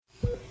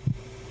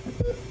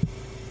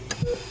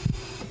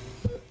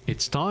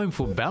It's time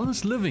for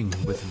Balanced Living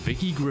with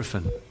Vicki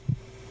Griffin.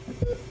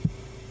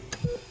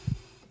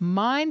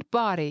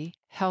 Mind-Body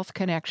Health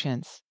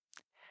Connections.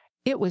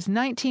 It was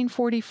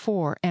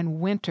 1944 and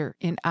winter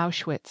in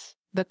Auschwitz,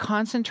 the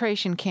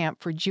concentration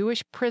camp for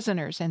Jewish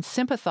prisoners and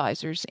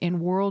sympathizers in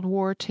World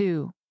War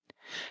II.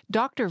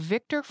 Dr.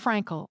 Viktor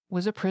Frankl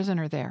was a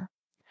prisoner there.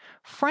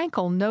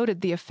 Frankl noted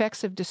the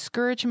effects of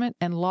discouragement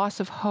and loss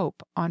of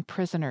hope on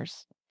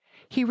prisoners.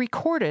 He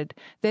recorded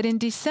that in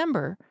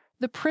December,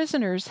 the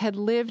prisoners had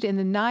lived in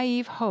the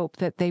naive hope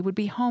that they would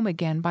be home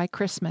again by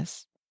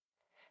Christmas.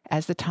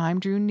 As the time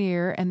drew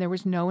near and there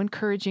was no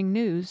encouraging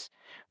news,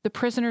 the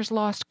prisoners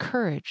lost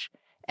courage,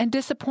 and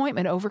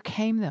disappointment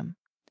overcame them.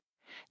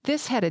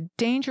 This had a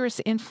dangerous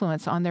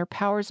influence on their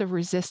powers of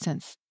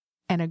resistance,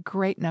 and a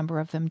great number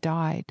of them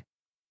died.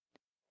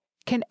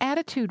 Can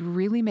attitude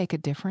really make a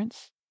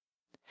difference?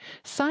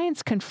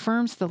 Science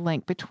confirms the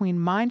link between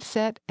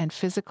mindset and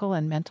physical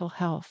and mental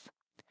health.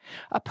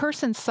 A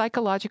person's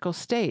psychological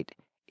state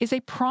is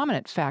a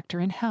prominent factor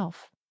in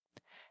health.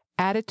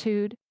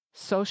 Attitude,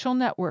 social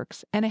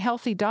networks, and a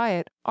healthy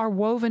diet are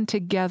woven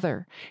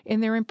together in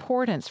their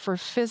importance for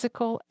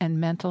physical and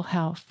mental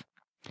health.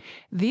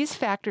 These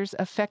factors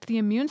affect the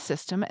immune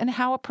system and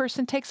how a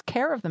person takes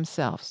care of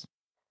themselves.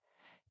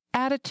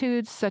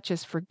 Attitudes such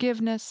as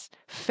forgiveness,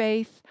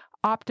 faith,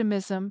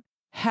 optimism,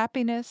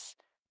 happiness,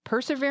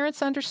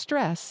 perseverance under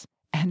stress,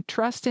 and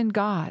trust in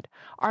God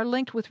are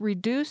linked with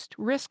reduced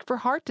risk for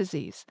heart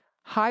disease,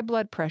 high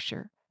blood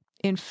pressure,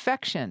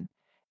 infection,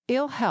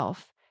 ill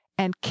health,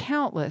 and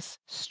countless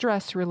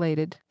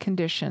stress-related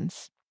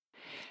conditions.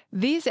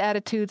 These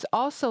attitudes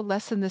also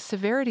lessen the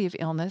severity of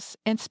illness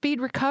and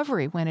speed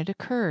recovery when it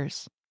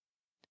occurs.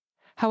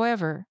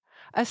 However,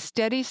 a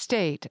steady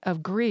state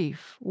of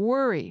grief,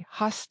 worry,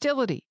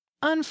 hostility,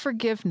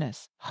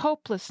 unforgiveness,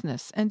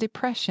 hopelessness, and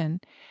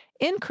depression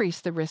increase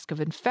the risk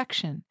of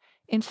infection,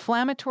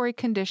 inflammatory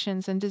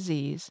conditions and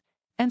disease,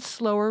 and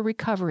slower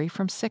recovery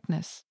from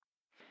sickness.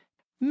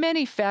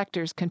 Many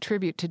factors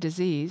contribute to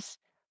disease.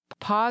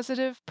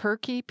 Positive,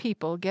 perky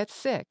people get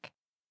sick,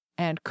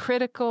 and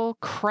critical,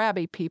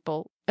 crabby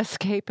people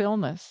escape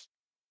illness.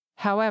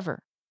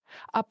 However,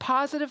 a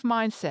positive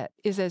mindset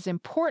is as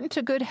important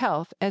to good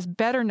health as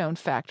better-known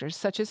factors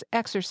such as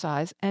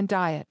exercise and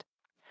diet.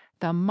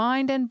 The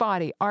mind and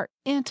body are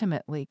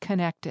intimately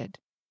connected.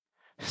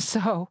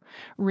 So,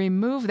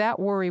 remove that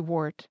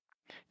worrywart.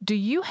 Do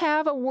you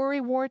have a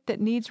worrywart that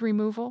needs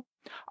removal?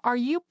 Are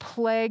you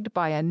plagued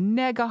by a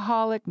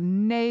negaholic,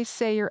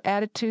 naysayer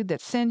attitude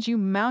that sends you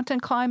mountain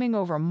climbing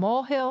over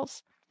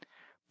molehills?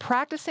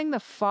 Practicing the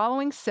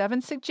following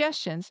 7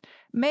 suggestions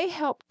may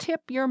help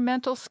tip your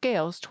mental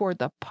scales toward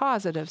the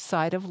positive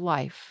side of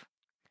life.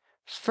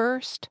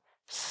 First,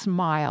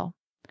 smile.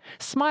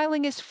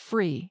 Smiling is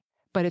free,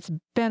 but its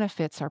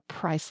benefits are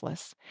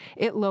priceless.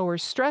 It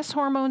lowers stress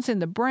hormones in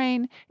the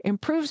brain,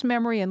 improves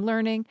memory and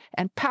learning,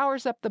 and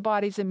powers up the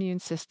body's immune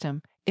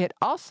system. It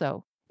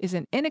also is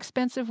an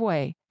inexpensive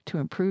way to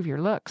improve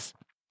your looks.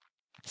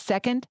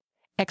 Second,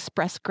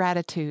 express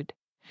gratitude.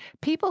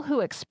 People who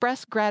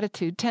express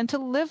gratitude tend to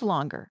live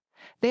longer.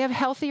 They have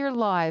healthier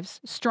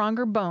lives,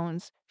 stronger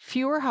bones,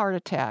 fewer heart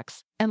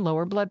attacks, and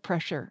lower blood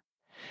pressure.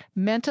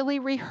 Mentally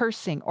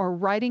rehearsing or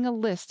writing a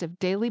list of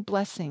daily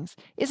blessings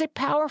is a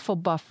powerful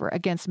buffer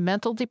against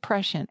mental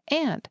depression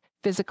and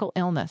physical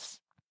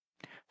illness.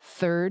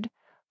 Third,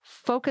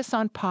 focus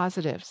on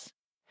positives.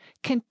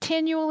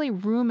 Continually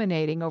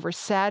ruminating over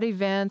sad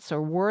events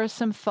or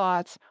worrisome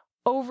thoughts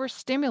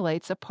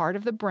overstimulates a part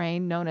of the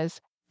brain known as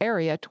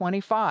Area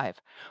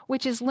 25,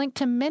 which is linked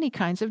to many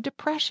kinds of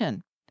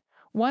depression.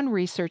 One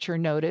researcher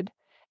noted,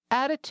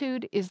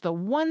 attitude is the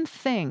one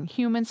thing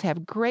humans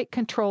have great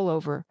control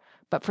over,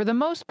 but for the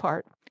most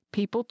part,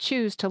 people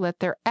choose to let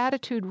their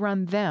attitude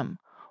run them,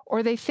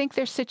 or they think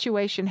their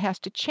situation has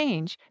to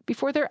change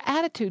before their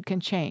attitude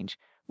can change,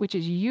 which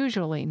is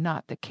usually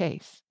not the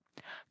case.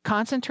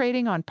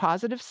 Concentrating on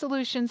positive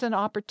solutions and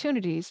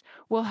opportunities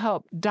will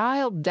help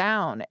dial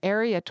down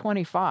Area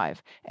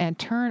 25 and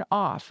turn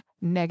off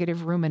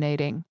negative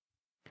ruminating.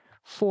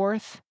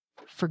 Fourth,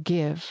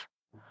 forgive.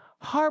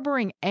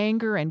 Harboring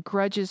anger and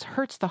grudges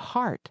hurts the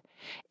heart,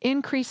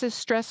 increases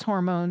stress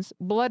hormones,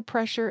 blood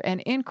pressure,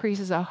 and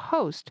increases a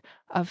host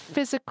of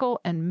physical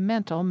and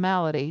mental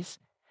maladies.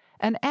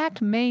 An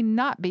act may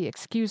not be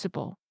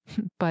excusable,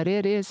 but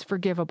it is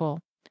forgivable.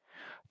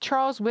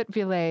 Charles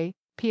Whitvillet,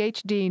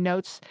 Ph.D.,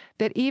 notes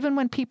that even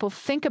when people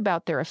think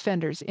about their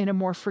offenders in a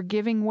more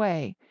forgiving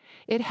way,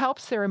 it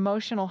helps their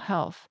emotional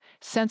health,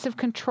 sense of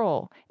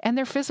control, and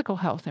their physical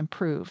health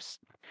improves.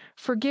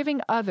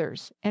 Forgiving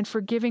others and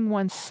forgiving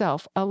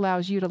oneself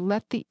allows you to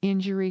let the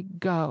injury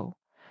go.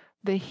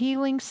 The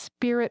healing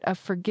spirit of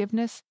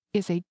forgiveness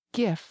is a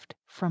gift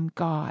from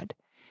God.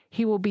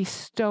 He will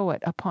bestow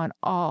it upon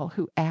all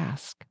who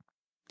ask.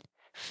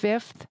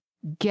 Fifth,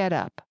 get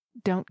up.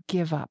 Don't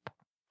give up.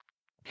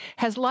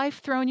 Has life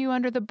thrown you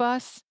under the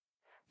bus?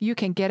 You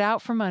can get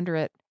out from under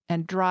it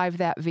and drive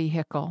that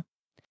vehicle.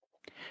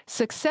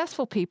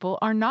 Successful people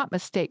are not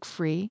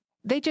mistake-free.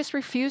 They just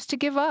refuse to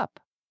give up.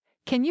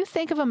 Can you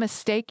think of a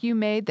mistake you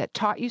made that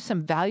taught you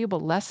some valuable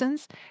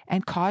lessons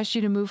and caused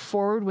you to move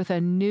forward with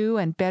a new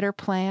and better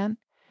plan?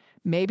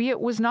 Maybe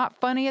it was not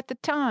funny at the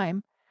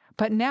time,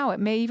 but now it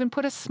may even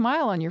put a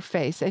smile on your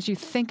face as you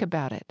think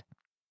about it.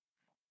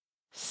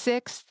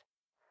 Sixth,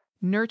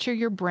 nurture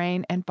your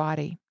brain and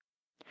body.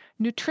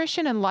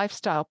 Nutrition and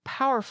lifestyle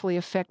powerfully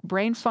affect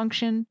brain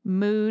function,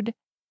 mood,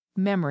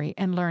 memory,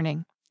 and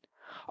learning.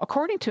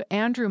 According to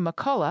Andrew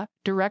McCullough,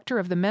 director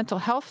of the Mental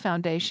Health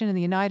Foundation in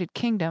the United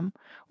Kingdom,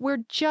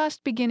 we're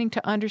just beginning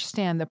to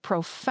understand the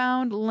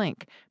profound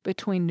link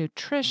between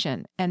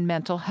nutrition and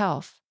mental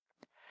health.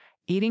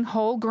 Eating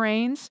whole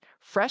grains,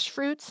 fresh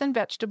fruits and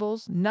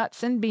vegetables,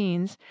 nuts and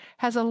beans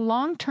has a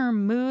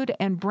long-term mood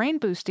and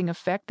brain-boosting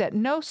effect that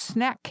no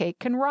snack cake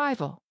can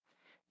rival.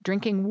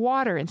 Drinking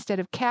water instead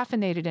of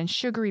caffeinated and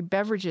sugary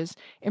beverages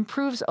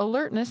improves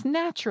alertness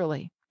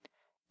naturally.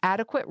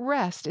 Adequate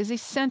rest is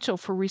essential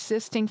for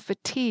resisting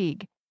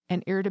fatigue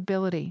and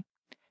irritability.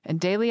 And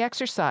daily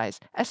exercise,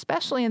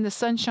 especially in the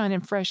sunshine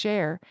and fresh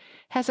air,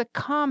 has a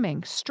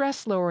calming,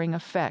 stress-lowering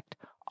effect,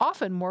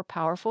 often more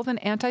powerful than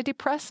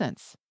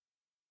antidepressants.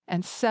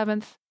 And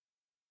seventh,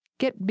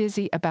 get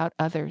busy about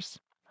others.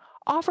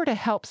 Offer to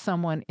help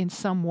someone in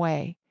some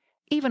way.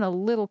 Even a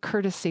little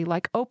courtesy,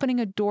 like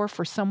opening a door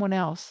for someone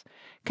else,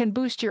 can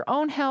boost your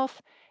own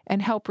health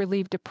and help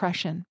relieve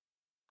depression.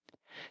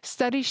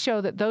 Studies show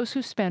that those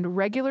who spend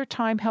regular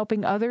time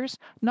helping others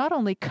not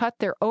only cut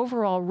their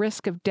overall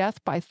risk of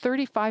death by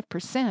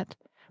 35%,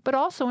 but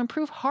also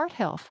improve heart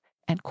health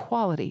and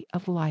quality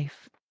of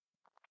life.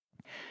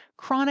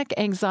 Chronic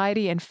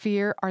anxiety and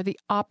fear are the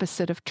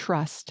opposite of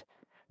trust.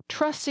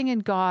 Trusting in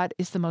God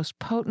is the most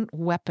potent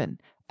weapon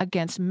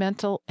against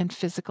mental and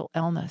physical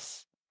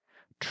illness.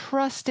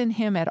 Trust in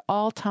Him at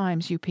all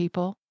times, you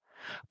people.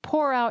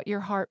 Pour out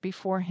your heart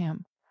before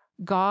Him.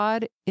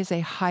 God is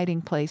a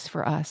hiding place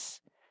for us.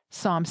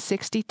 Psalm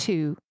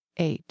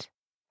 62:8.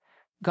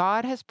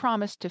 God has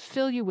promised to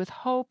fill you with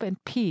hope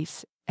and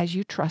peace as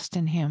you trust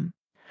in Him.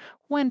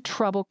 When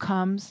trouble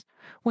comes,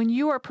 when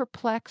you are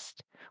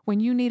perplexed,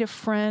 when you need a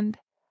friend,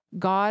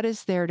 God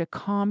is there to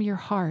calm your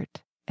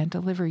heart and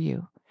deliver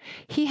you.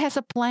 He has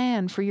a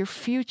plan for your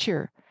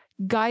future,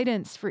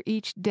 guidance for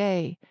each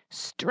day,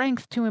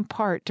 strength to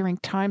impart during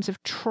times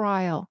of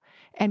trial,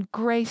 and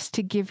grace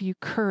to give you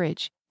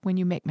courage when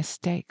you make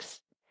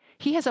mistakes.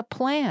 He has a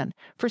plan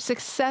for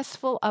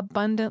successful,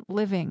 abundant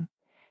living.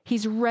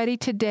 He's ready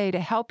today to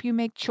help you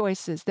make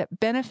choices that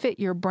benefit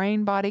your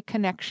brain-body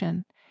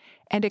connection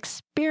and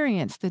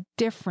experience the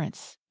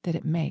difference that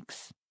it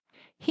makes.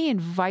 He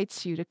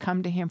invites you to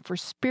come to Him for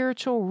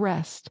spiritual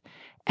rest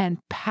and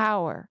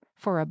power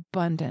for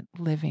abundant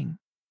living.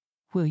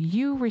 Will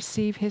you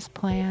receive His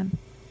plan?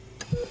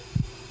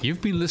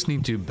 You've been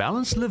listening to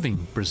Balanced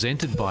Living,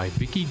 presented by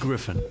Vicki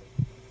Griffin.